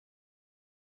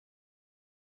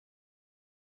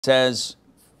says,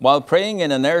 while praying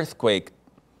in an earthquake,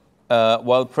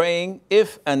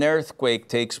 if an earthquake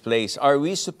takes place, are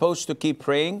we supposed to keep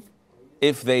praying?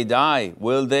 If they die,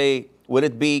 would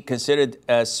it be considered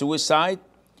as suicide?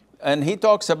 And he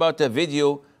talks about a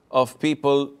video of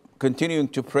people continuing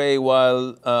to pray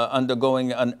while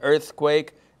undergoing an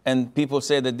earthquake, and people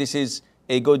say that this is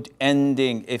a good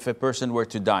ending if a person were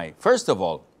to die. First of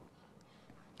all,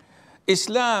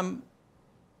 Islam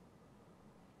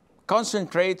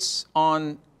concentrates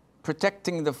on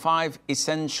protecting the 5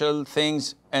 essential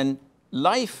things, and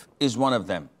life is one of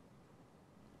them.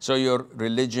 So your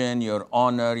religion, your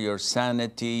honor, your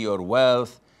sanity, your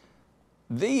wealth,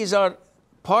 these are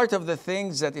part of the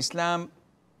things that Islam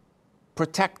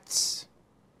protects.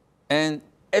 And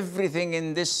everything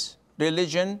in this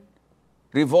religion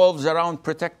revolves around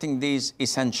protecting these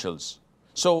essentials.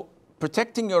 So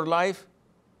protecting your life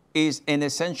is an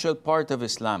essential part of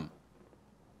Islam.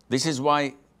 This is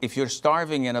why if you're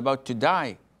starving and about to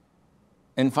die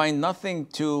and find nothing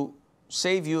to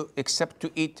save you except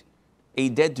to eat a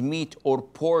dead meat or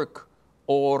pork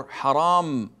or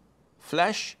haram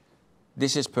flesh,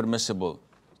 this is permissible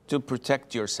to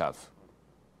protect yourself,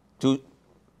 to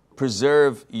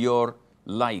preserve your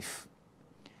life.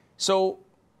 So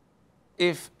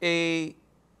if a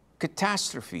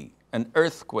catastrophe, an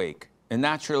earthquake, a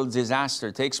natural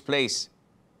disaster takes place,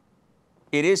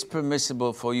 it is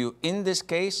permissible for you in this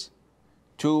case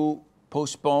to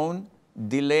postpone,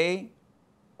 delay,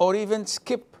 or even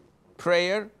skip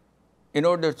prayer in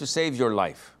order to save your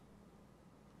life.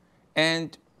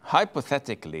 And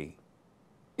hypothetically,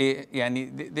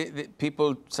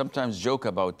 people sometimes joke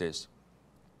about this,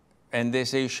 and they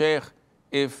say, Sheikh,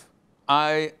 if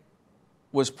I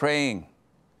was praying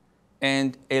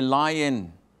and a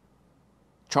lion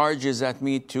charges at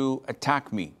me to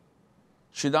attack me,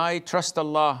 should I trust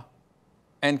Allah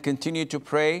and continue to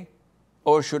pray,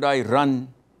 or should I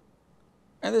run?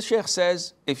 And the Shaykh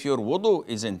says, if your wudu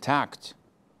is intact,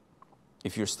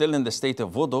 if you're still in the state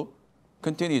of wudu,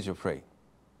 continue to pray.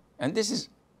 And this is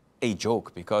a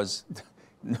joke, because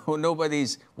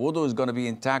nobody's wudu is going to be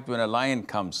intact when a lion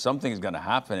comes. Something is going to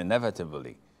happen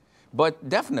inevitably. But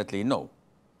definitely, no.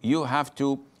 You have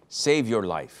to save your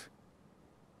life.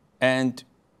 And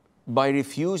by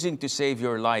refusing to save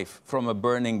your life from a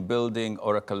burning building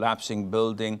or a collapsing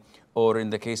building, or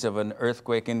in the case of an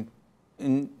earthquake,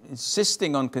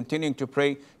 insisting on continuing to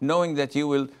pray, knowing that you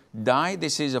will die,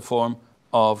 this is a form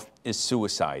of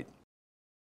suicide.